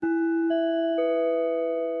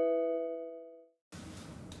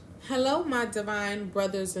Hello, my divine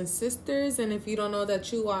brothers and sisters. And if you don't know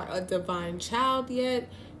that you are a divine child yet,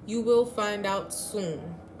 you will find out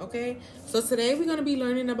soon. Okay? So today we're going to be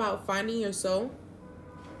learning about finding your soul,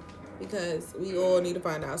 because we all need to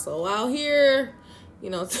find our soul out here.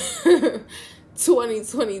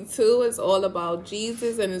 2022 is all about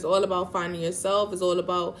Jesus, and it's all about finding yourself. It's all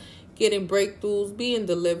about getting breakthroughs, being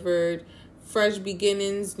delivered, fresh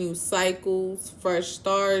beginnings, new cycles, fresh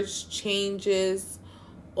starts, changes,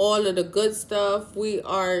 all of the good stuff. We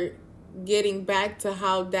are getting back to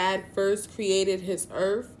how Dad first created his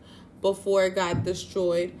earth before it got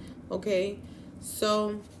destroyed. Okay,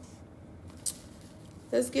 so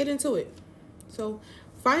let's get into it. So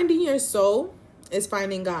finding your soul is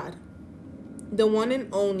finding God, the one and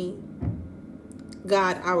only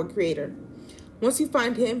God, our creator. Once you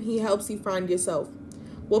find him, he helps you find yourself.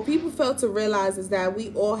 What people fail to realize is that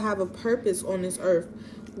we all have a purpose on this earth,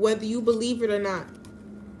 whether you believe it or not,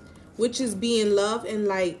 which is being love and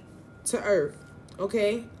light to earth,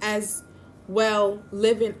 okay? As well,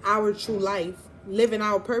 living our true life, living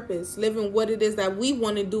our purpose, living what it is that we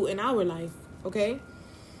want to do in our life, okay?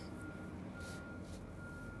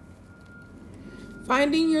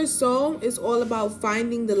 Finding your soul is all about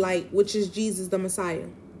finding the light, which is Jesus, the Messiah,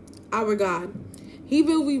 our God. He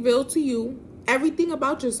will reveal to you everything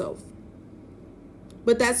about yourself.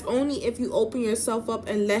 But that's only if you open yourself up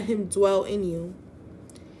and let him dwell in you.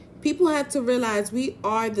 People have to realize we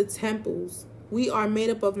are the temples. We are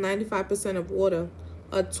made up of 95% of water.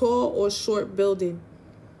 A tall or short building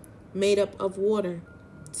made up of water.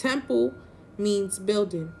 Temple means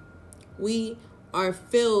building. We are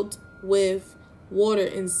filled with water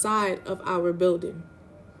inside of our building,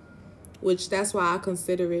 which that's why I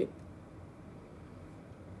consider it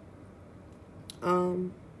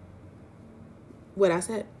what I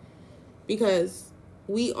said, because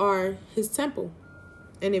we are his temple.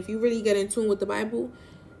 And if you really get in tune with the Bible,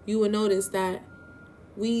 you will notice that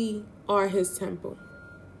we are his temple.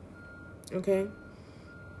 Okay?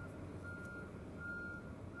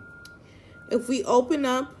 If we open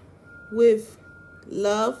up with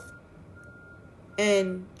love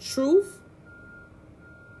and truth,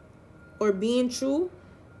 or being true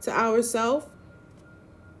to ourselves,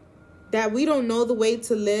 that we don't know the way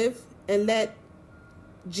to live, and let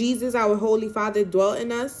Jesus, our Holy Father, dwell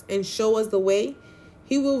in us and show us the way,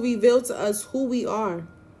 he will reveal to us who we are.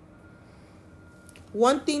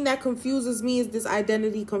 One thing that confuses me is this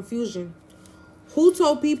identity confusion. Who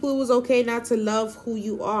told people it was okay not to love who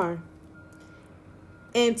you are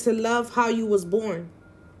and to love how you was born?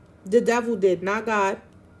 The devil did, not God.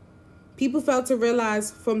 People fail to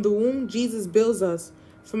realize from the womb, Jesus builds us.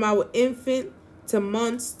 From our infant to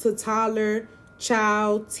months to toddler,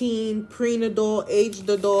 child, teen, prenatal, aged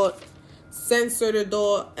adult, censored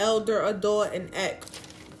adult, elder adult, and ek.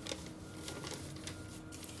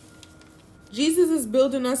 Jesus is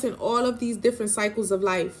building us in all of these different cycles of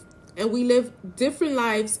life. And we live different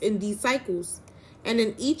lives in these cycles. And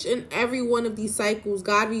in each and every one of these cycles,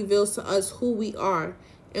 God reveals to us who we are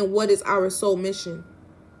and what is our soul mission,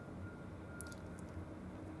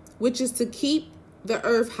 which is to keep the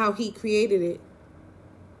earth how he created it,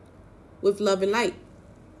 with love and light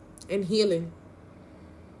and healing.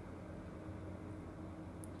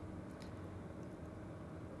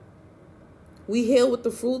 We heal with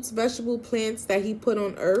the fruits, vegetable, plants that he put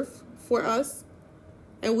on earth for us.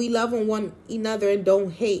 And we love on one another and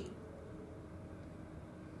don't hate.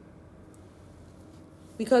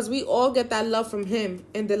 Because we all get that love from him.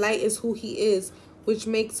 And the light is who he is, which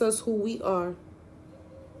makes us who we are.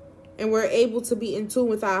 And we're able to be in tune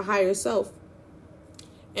with our higher self.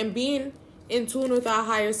 And being in tune with our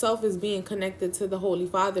higher self is being connected to the Holy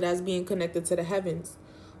Father. That's being connected to the heavens.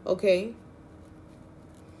 Okay?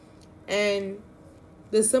 And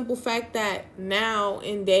the simple fact that now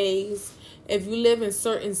in days, if you live in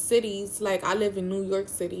certain cities, like I live in New York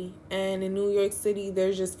City, and in New York City,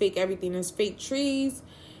 there's just fake everything. There's fake trees,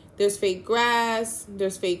 there's fake grass,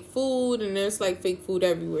 there's fake food, and there's like fake food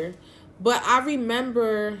everywhere. But I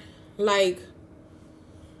remember like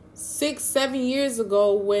 6-7 years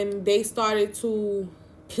ago when they started to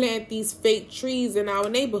plant these fake trees in our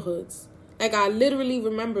neighborhoods. Like I literally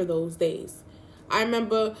remember those days. I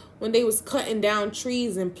remember when they was cutting down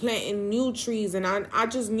trees and planting new trees, and I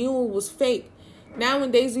just knew it was fake.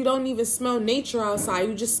 Nowadays, you don't even smell nature outside.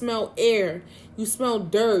 You just smell air. You smell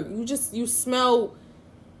dirt. You smell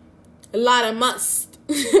a lot of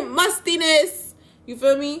mustiness. You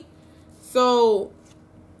feel me? So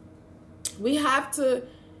we have to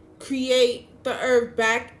create the earth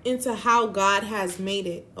back into how God has made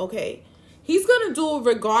it, okay? He's going to do it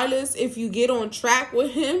regardless if you get on track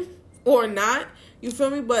with him or not. You feel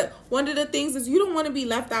me? But one of the things is you don't want to be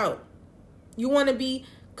left out. You want to be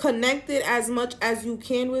connected as much as you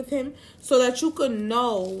can with him so that you can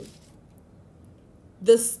know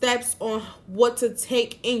the steps on what to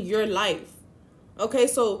take in your life. Okay,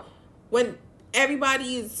 so when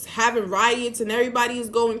everybody is having riots and everybody is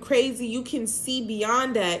going crazy, you can see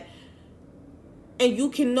beyond that and you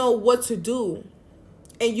can know what to do.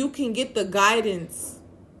 And you can get the guidance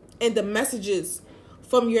and the messages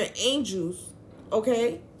from your angels.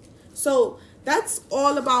 Okay, so that's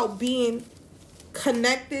all about being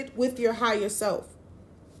connected with your higher self.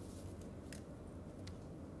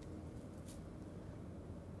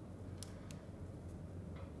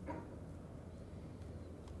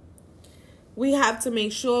 We have to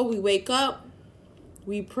make sure we wake up,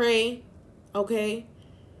 we pray, okay,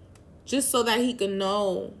 just so that he can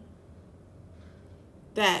know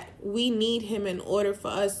that we need him in order for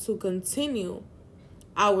us to continue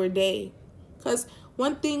our day. Because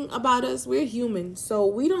one thing about us, we're human, so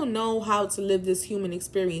we don't know how to live this human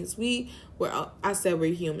experience. I said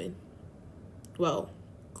we're human. Well,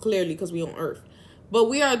 clearly because we're on earth. But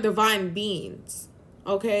we are divine beings,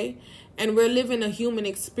 okay? And we're living a human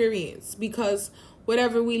experience because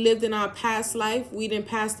whatever we lived in our past life, we didn't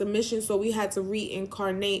pass the mission, so we had to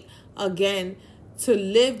reincarnate again to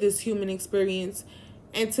live this human experience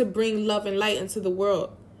and to bring love and light into the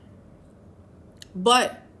world.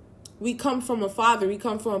 But we come from a father. We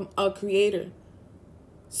come from a creator.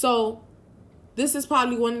 So this is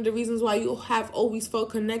probably one of the reasons why you have always felt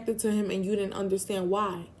connected to him and you didn't understand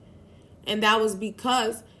why. And that was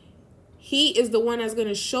because he is the one that's going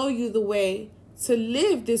to show you the way to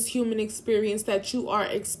live this human experience that you are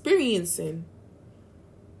experiencing.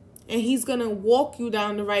 And he's going to walk you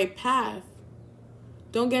down the right path.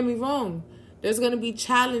 Don't get me wrong. There's going to be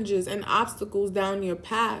challenges and obstacles down your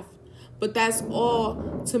path. But that's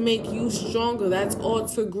all to make you stronger. That's all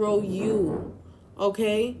to grow you.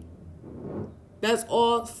 Okay? That's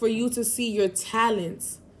all for you to see your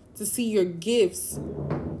talents, to see your gifts,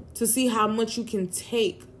 to see how much you can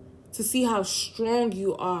take, to see how strong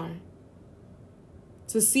you are,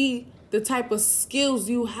 to see the type of skills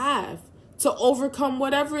you have to overcome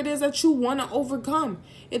whatever it is that you want to overcome.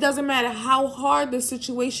 It doesn't matter how hard the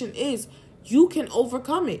situation is. You can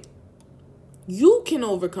overcome it. You can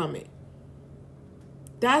overcome it.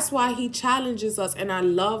 That's why he challenges us. And I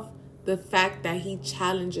love the fact that he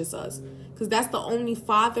challenges us. Because that's the only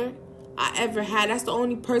father I ever had. That's the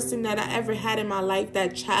only person that I ever had in my life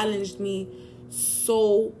that challenged me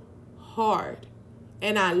so hard.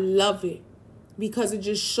 And I love it. Because it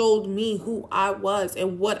just showed me who I was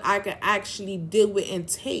and what I could actually deal with and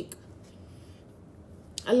take.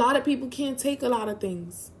 A lot of people can't take a lot of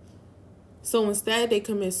things. So instead they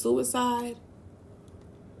commit suicide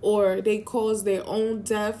or they cause their own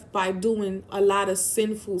death by doing a lot of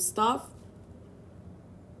sinful stuff.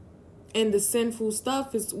 And the sinful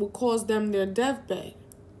stuff will cause them their deathbed.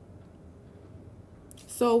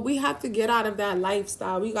 So we have to get out of that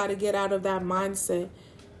lifestyle. We got to get out of that mindset.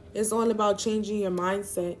 It's all about changing your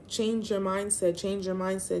mindset. Change your mindset. Change your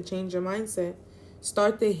mindset. Change your mindset.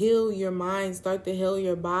 Start to heal your mind. Start to heal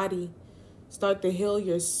your body. Start to heal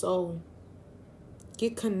your soul.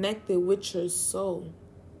 Get connected with your soul.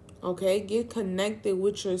 Okay? Get connected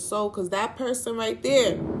with your soul. Because that person right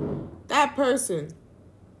there, that person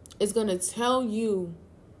is going to tell you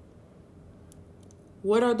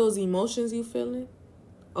what are those emotions you feeling.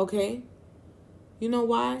 Okay? You know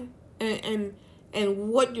why? And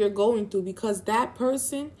what you're going through. Because that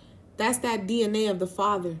person, that's that DNA of the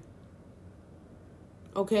Father.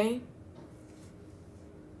 Okay?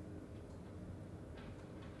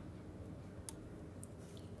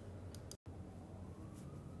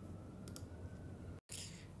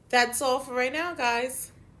 That's all for right now,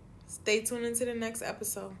 guys. Stay tuned into the next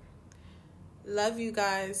episode. Love you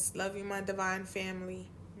guys. Love you, my divine family.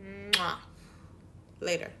 Mwah.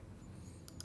 Later.